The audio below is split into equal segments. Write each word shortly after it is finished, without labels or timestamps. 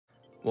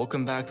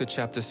Welcome back to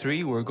Chapter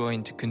 3. We're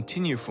going to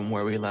continue from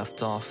where we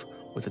left off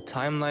with the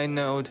timeline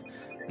node.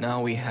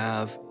 Now we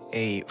have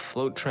a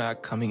float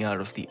track coming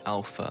out of the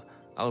alpha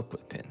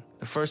output pin.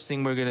 The first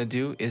thing we're going to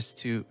do is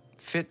to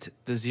fit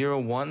the 0,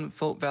 1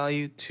 float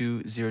value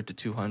to 0 to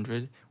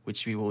 200,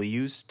 which we will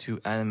use to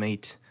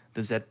animate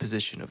the Z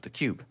position of the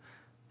cube.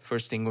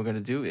 First thing we're going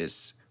to do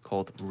is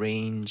called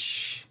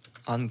range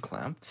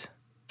unclamped.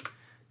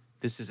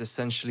 This is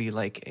essentially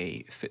like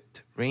a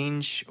fit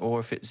range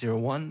or fit 0,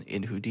 1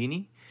 in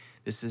Houdini.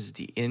 This is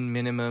the in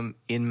minimum,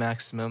 in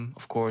maximum,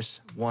 of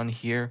course, 1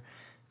 here,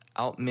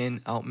 out min,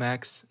 out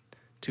max,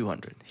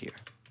 200 here.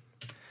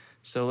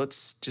 So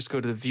let's just go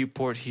to the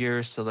viewport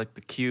here, select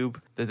the cube.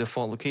 The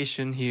default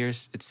location here,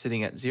 it's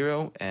sitting at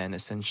 0, and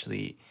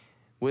essentially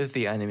with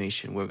the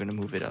animation, we're going to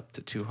move it up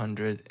to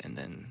 200 and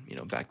then,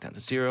 back down to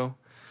 0.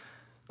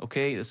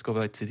 Okay, let's go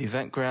back to the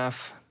event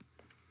graph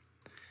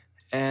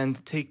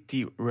and take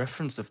the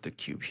reference of the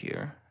cube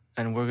here,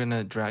 and we're going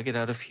to drag it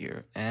out of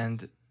here,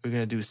 and we're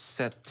going to do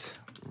set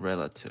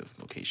relative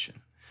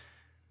location.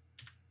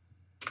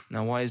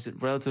 Now, why is it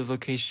relative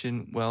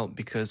location? Well,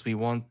 because we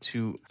want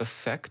to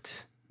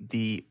affect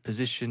the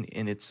position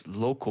in its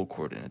local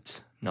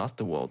coordinates, not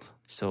the world.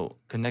 So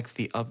connect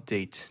the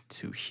update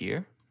to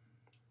here.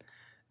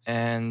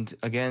 And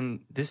again,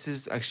 this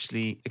is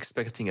actually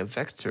expecting a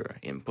vector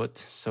input.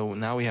 So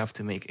now we have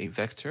to make a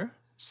vector.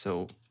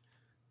 So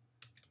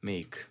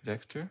make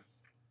vector.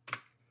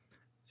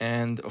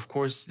 And of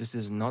course, this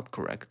is not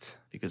correct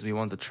because we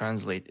want to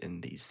translate in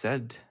the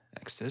Z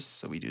axis.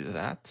 So we do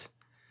that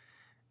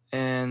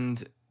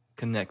and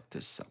connect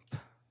this up.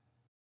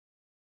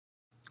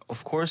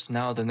 Of course,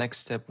 now the next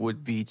step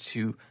would be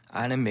to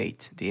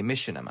animate the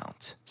emission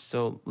amount.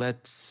 So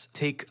let's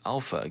take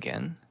alpha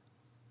again.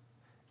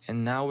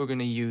 And now we're going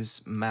to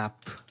use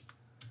map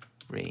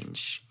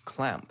range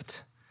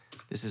clamped.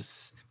 This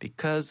is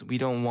because we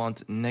don't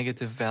want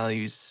negative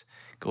values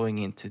going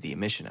into the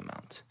emission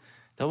amount.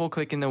 Double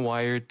click in the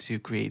wire to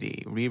create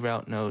a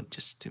reroute node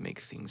just to make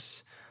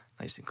things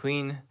nice and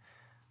clean.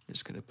 I'm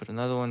just going to put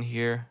another one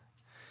here.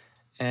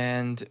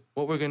 And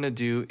what we're going to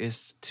do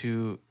is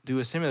to do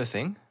a similar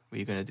thing.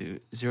 We're going to do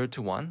 0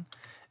 to 1,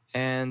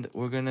 and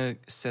we're going to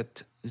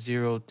set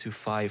 0 to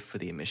 5 for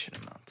the emission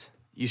amount.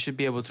 You should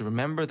be able to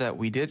remember that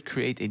we did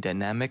create a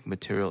dynamic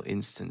material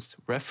instance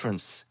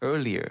reference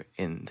earlier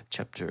in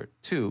Chapter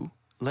 2.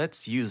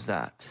 Let's use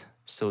that.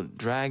 So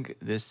drag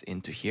this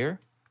into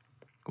here.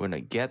 We're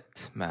going to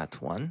get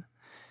mat1.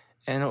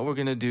 And what we're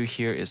going to do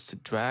here is to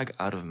drag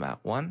out of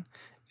mat1.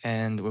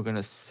 And we're going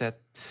to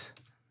set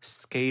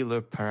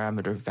scalar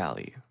parameter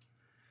value.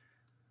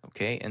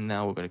 Okay, and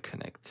now we're going to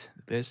connect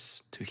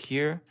this to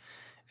here.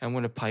 And I'm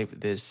going to pipe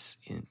this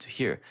into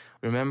here.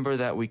 Remember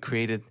that we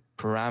created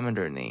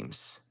parameter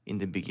names in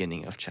the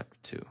beginning of Chapter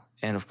 2.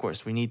 And of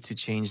course, we need to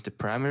change the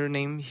parameter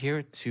name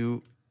here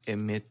to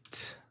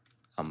emit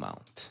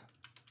amount.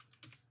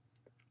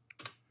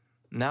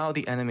 Now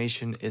the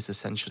animation is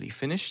essentially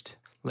finished.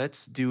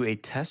 Let's do a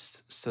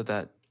test so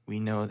that we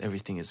know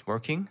everything is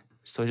working.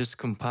 So just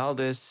compile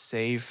this,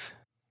 save,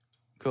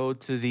 go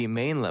to the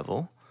main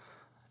level,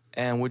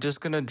 and we're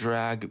just going to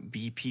drag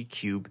BP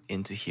cube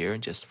into here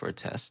just for a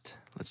test.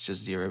 Let's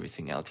just zero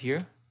everything out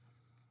here.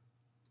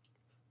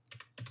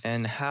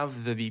 And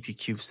have the BP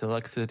cube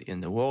selected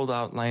in the world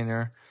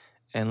outliner.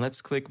 And let's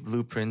click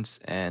blueprints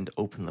and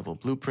open level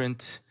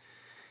blueprint.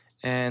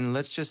 And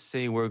let's just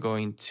say we're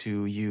going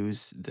to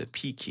use the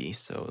P key.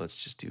 So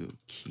let's just do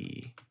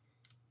key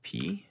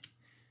P.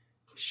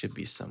 Should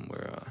be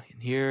somewhere in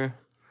here.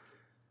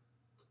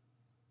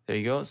 There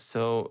you go.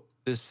 So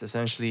this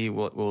essentially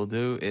what we'll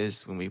do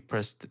is when we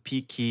press the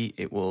P key,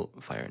 it will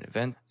fire an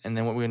event. And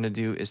then what we're going to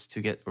do is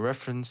to get a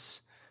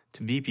reference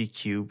to BP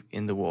cube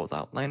in the world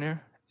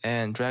outliner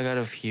and drag out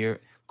of here,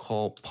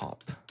 call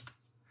pop.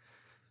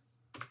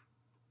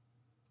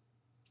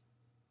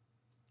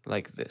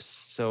 Like this.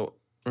 So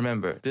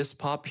remember, this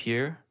pop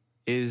here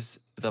is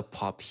the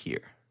pop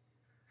here.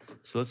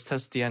 So let's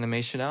test the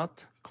animation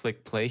out.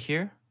 Click play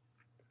here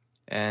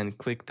and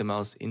click the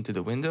mouse into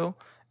the window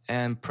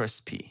and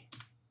press P.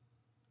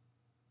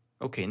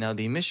 Okay, now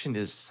the emission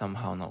is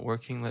somehow not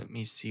working. Let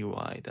me see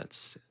why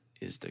that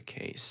is the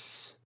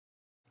case.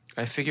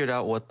 I figured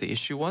out what the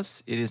issue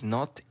was. It is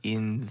not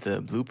in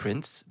the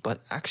blueprints, but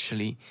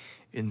actually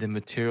in the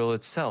material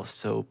itself.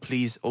 So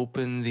please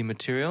open the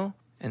material.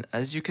 And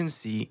as you can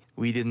see,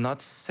 we did not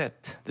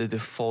set the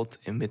default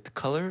emit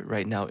color.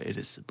 Right now it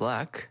is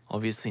black.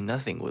 Obviously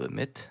nothing will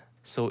emit.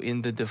 So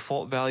in the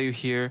default value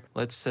here,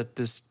 let's set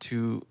this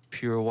to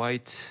pure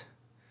white.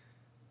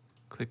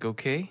 Click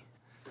OK.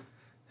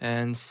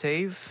 And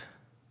save.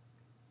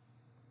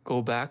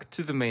 Go back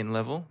to the main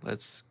level.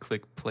 Let's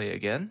click play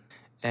again.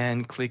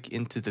 And click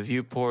into the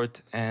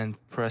viewport and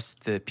press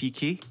the P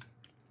key.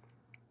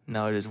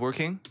 Now it is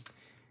working.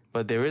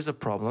 But there is a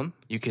problem.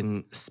 You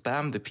can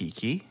spam the P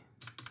key.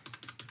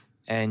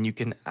 And you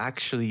can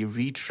actually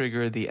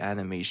re-trigger the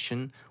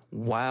animation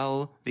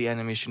while the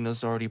animation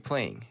is already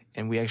playing.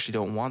 And we actually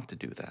don't want to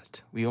do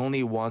that. We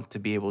only want to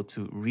be able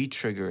to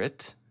re-trigger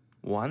it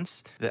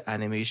once the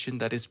animation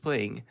that is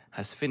playing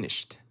has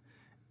finished.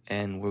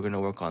 And we're going to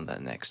work on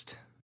that next.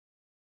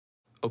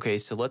 Okay,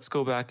 so let's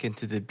go back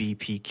into the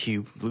BP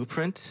Cube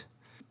blueprint.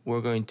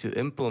 We're going to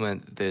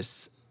implement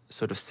this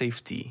sort of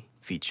safety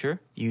feature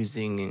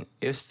using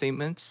if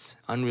statements.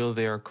 Unreal,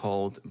 they are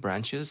called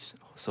branches.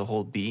 So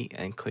hold B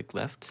and click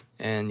left,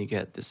 and you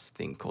get this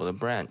thing called a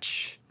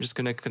branch. I'm just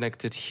going to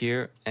connect it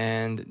here,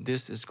 and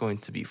this is going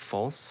to be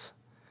false.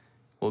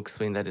 We'll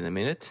explain that in a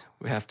minute.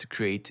 We have to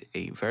create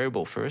a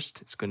variable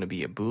first. It's going to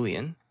be a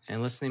Boolean,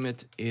 and let's name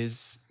it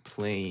is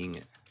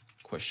playing ?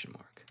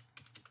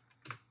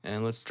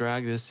 And let's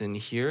drag this in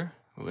here.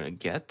 We're going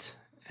to get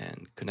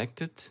and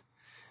connect it.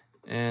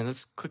 And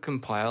let's click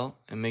compile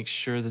and make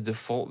sure the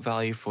default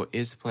value for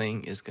is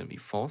playing is going to be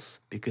false,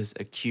 because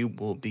a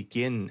cube will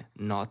begin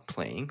not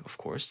playing, of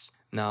course.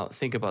 Now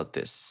think about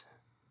this.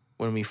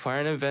 When we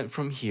fire an event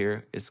from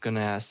here, it's going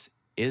to ask,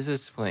 is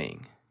this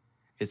playing?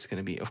 It's going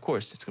to be, of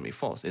course, it's going to be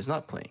false. It's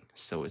not playing.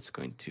 So it's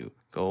going to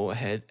go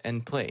ahead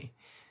and play.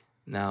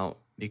 Now,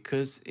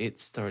 because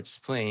it starts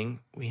playing,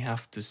 we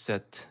have to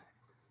set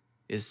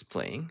is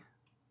playing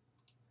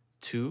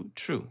to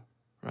true,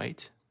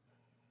 right?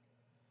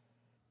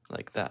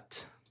 Like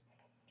that.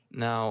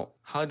 Now,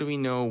 how do we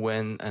know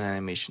when an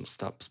animation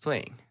stops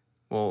playing?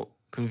 Well,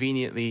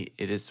 conveniently,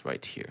 it is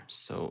right here.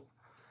 So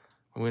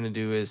what we're going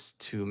to do is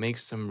to make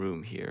some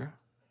room here.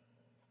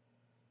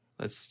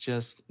 Let's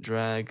just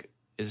drag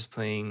is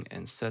playing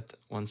and set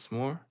once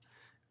more.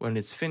 When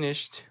it's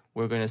finished,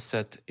 we're going to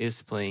set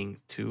is playing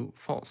to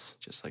false,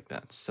 just like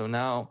that. So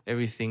now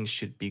everything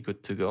should be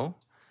good to go.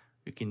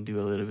 We can do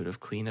a little bit of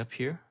cleanup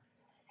here.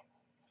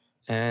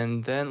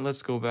 And then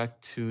let's go back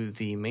to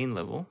the main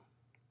level.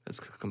 Let's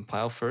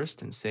compile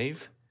first and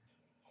save.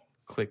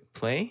 Click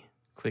play,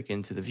 click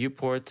into the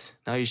viewport.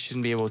 Now you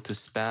shouldn't be able to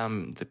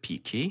spam the P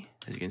key.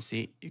 As you can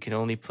see, you can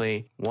only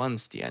play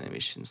once the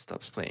animation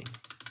stops playing.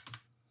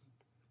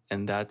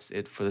 And that's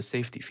it for the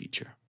safety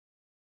feature.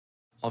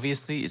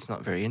 Obviously, it's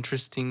not very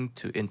interesting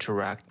to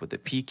interact with the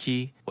P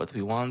key. What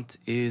we want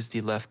is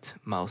the left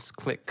mouse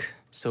click.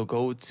 So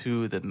go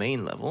to the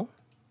main level,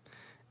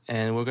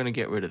 and we're going to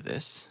get rid of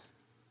this.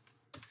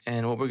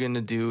 And what we're going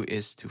to do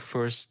is to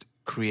first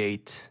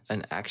create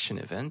an action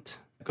event.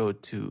 Go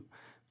to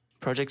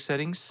project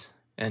settings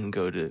and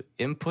go to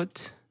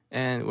input,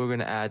 and we're going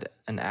to add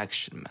an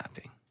action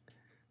mapping.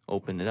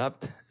 Open it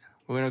up.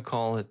 We're going to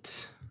call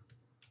it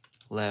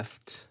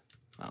left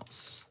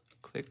mouse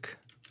click.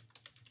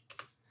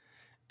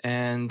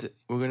 And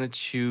we're going to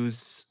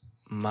choose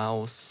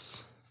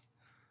left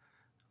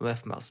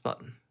mouse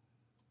button.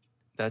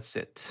 That's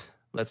it.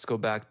 Let's go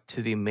back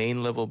to the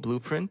main level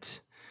blueprint,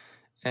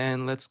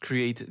 and let's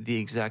create the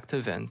exact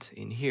event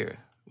in here,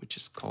 which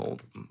is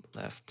called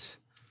left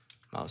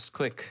mouse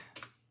click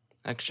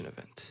action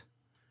event.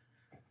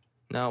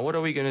 Now, what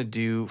are we going to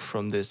do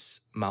from this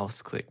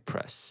mouse click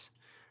press?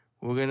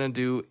 We're going to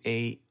do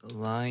a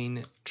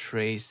line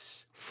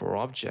trace for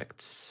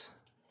objects.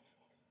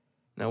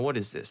 Now, what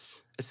is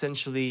this?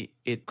 Essentially,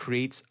 it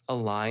creates a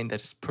line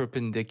that is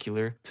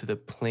perpendicular to the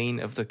plane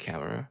of the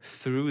camera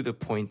through the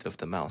point of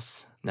the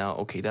mouse. Now,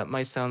 okay, that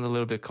might sound a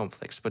little bit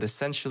complex, but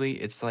essentially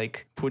it's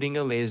like putting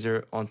a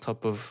laser on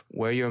top of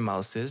where your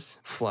mouse is,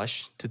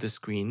 flush to the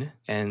screen,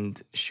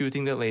 and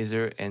shooting the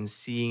laser and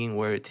seeing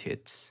where it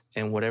hits.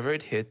 And whatever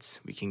it hits,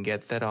 we can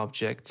get that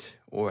object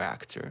or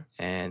actor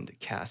and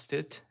cast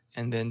it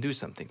and then do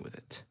something with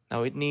it.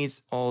 Now, it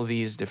needs all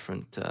these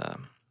different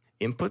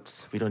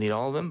inputs. We don't need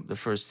all of them. The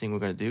first thing we're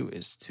going to do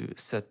is to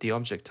set the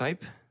object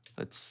type.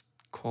 Let's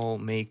call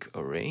make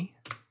array.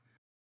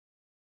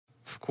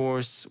 Of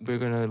course, we're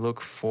going to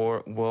look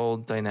for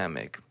world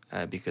dynamic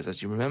because,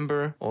 as you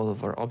remember, all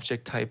of our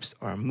object types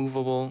are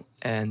movable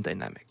and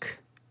dynamic.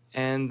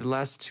 And the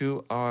last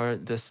two are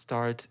the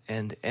start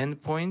and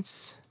end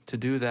points. To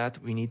do that,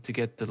 we need to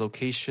get the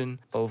location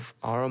of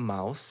our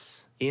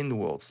mouse in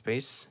world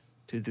space.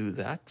 To do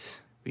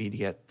that, we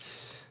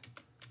get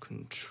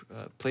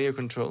player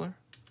controller,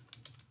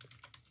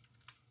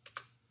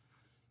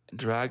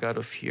 drag out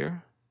of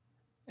here,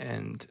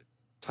 and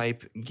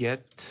type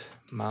get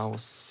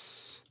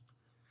mouse.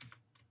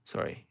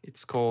 Sorry,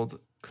 it's called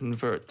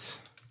convert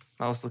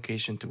mouse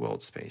location to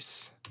world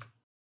space.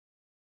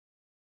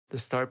 The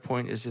start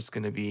point is just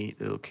going to be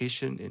the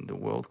location in the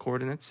world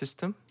coordinate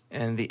system.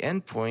 And the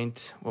end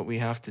point, what we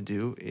have to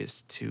do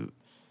is to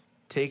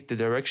take the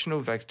directional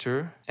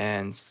vector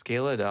and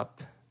scale it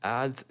up,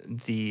 add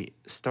the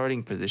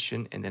starting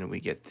position, and then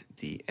we get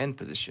the end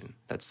position.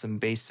 That's some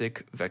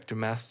basic vector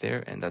math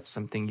there, and that's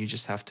something you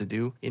just have to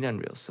do in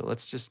Unreal. So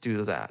let's just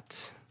do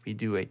that. We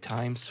do a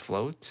times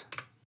float.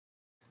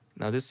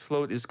 Now this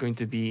float is going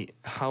to be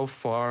how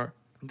far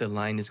the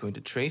line is going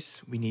to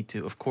trace. We need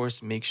to, of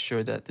course, make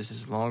sure that this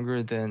is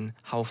longer than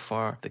how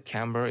far the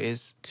camera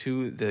is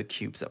to the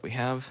cubes that we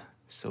have.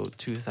 So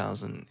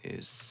 2000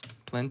 is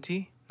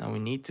plenty. Now we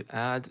need to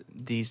add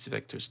these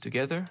vectors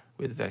together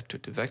with vector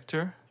to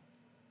vector.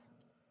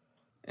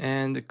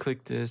 And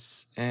click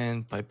this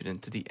and pipe it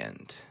into the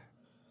end.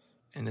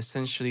 And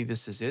essentially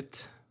this is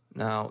it.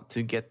 Now,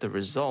 to get the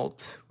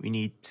result, we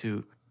need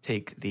to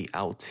take the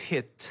out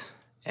hit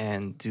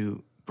and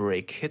do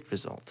break hit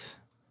result.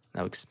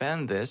 Now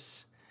expand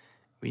this.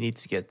 We need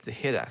to get the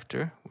hit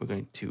actor. We're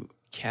going to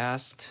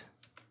cast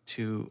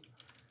to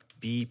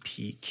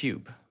BP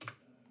cube.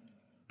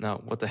 Now,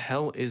 what the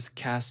hell is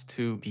cast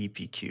to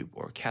BP cube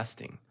or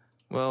casting?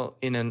 Well,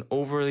 in an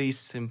overly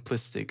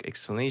simplistic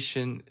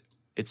explanation,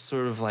 it's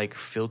sort of like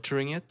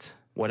filtering it.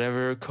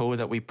 Whatever code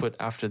that we put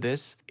after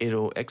this,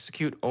 it'll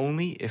execute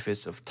only if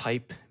it's of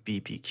type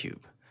BP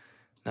cube.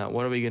 Now,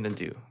 what are we going to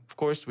do? Of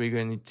course, we're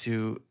going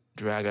to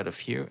drag out of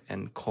here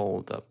and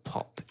call the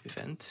pop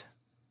event.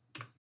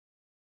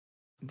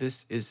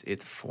 This is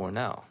it for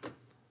now.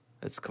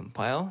 Let's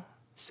compile,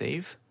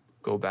 save,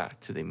 go back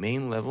to the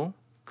main level,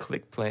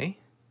 click play,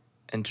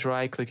 and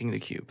try clicking the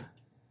cube.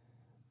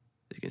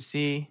 As you can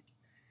see,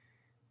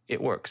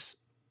 it works.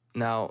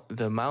 Now,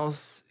 the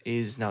mouse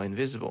is now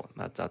invisible.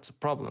 That's a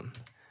problem.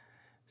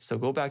 So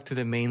go back to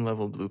the main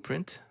level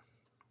blueprint.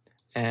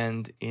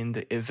 And in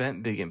the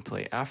event begin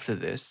play after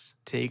this,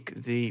 take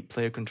the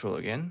player controller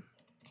again.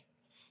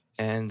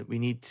 And we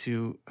need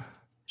to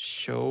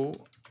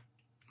show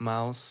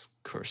mouse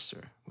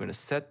cursor. We're going to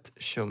set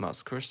show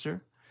mouse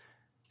cursor.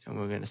 And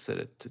we're going to set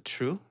it to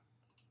true.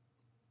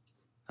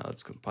 Now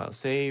let's compile,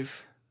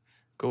 save,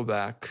 go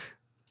back.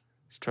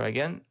 Let's try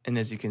again. And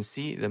as you can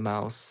see, the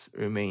mouse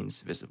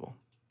remains visible.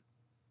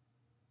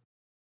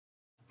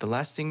 The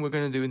last thing we're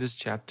going to do in this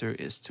chapter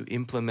is to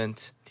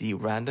implement the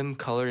random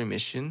color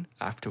emission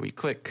after we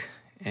click.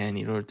 And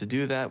in order to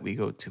do that, we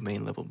go to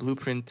main level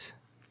blueprint.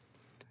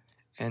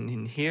 And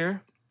in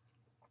here,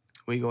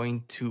 we're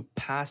going to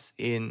pass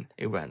in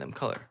a random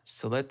color.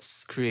 So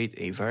let's create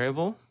a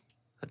variable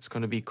that's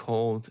going to be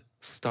called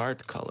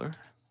start color.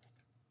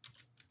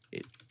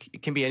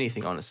 It can be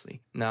anything,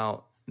 honestly.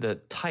 Now, the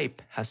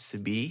type has to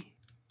be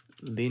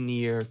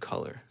linear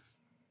color.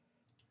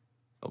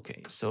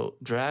 Okay, so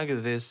drag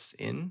this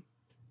in.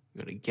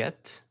 We're going to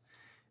get.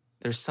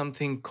 There's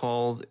something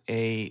called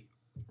a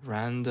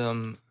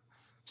random,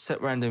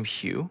 set random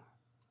hue.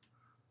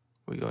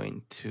 We're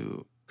going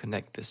to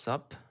connect this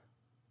up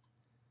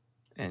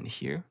and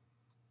here.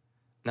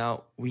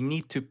 Now, we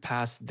need to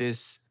pass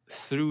this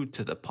through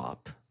to the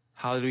pop.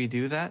 How do we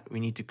do that? We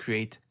need to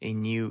create a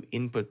new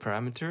input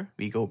parameter.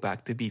 We go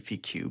back to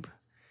BP cube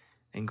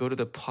and go to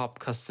the pop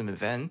custom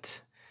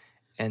event.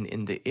 And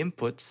in the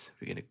inputs,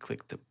 we're going to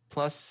click the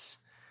plus.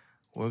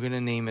 We're going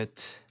to name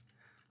it,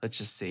 let's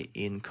just say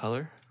in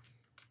color.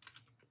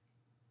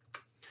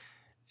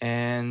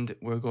 And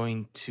we're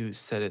going to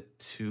set it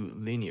to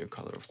linear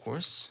color, of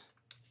course.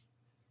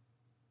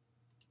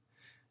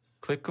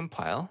 Click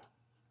compile.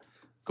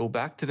 Go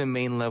back to the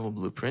main level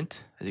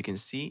blueprint. As you can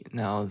see,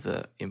 now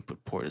the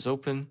input port is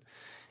open.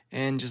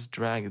 And just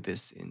drag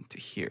this into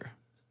here.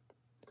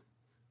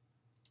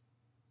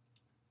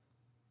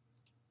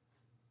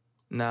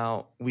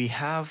 Now, we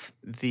have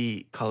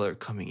the color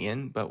coming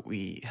in, but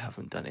we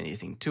haven't done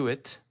anything to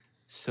it.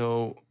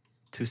 So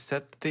to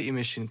set the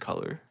emission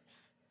color,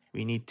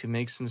 we need to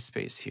make some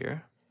space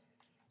here.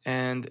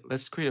 And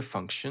let's create a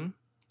function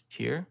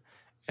here.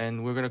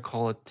 And we're going to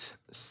call it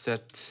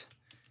set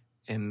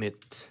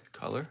emit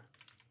color.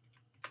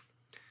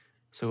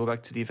 So go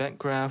back to the event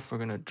graph. We're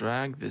going to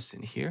drag this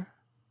in here,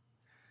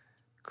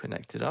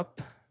 connect it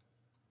up.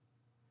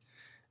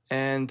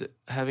 And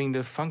having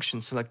the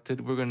function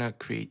selected, we're going to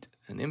create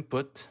an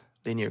input,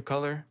 linear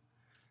color.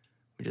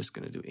 We're just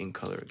going to do in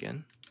color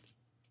again.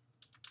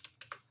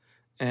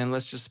 And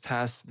let's just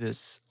pass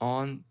this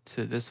on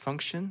to this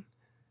function.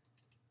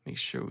 Make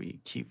sure we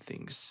keep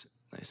things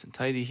nice and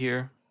tidy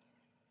here.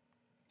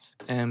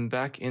 And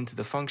back into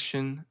the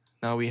function.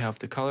 Now we have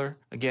the color.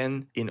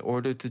 Again, in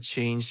order to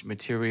change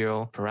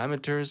material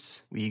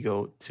parameters, we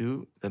go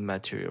to the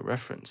material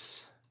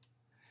reference.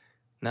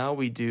 Now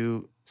we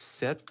do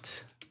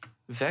set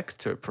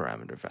vector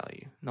parameter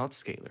value, not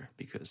scalar,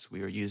 because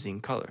we are using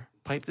color.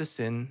 Pipe this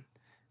in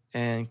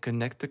and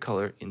connect the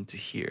color into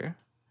here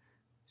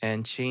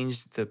and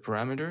change the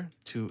parameter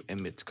to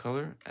emit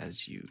color,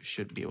 as you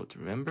should be able to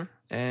remember.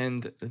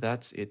 And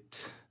that's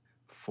it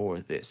for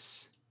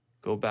this.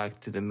 Go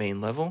back to the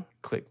main level,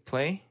 click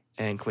play,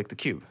 and click the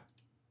cube.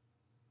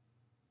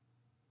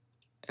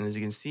 And as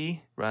you can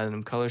see,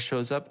 random color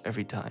shows up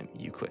every time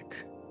you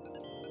click.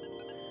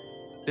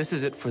 This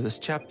is it for this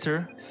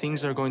chapter.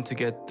 Things are going to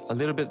get a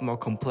little bit more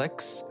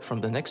complex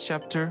from the next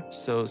chapter,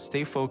 so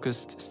stay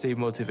focused, stay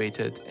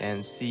motivated,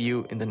 and see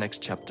you in the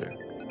next chapter.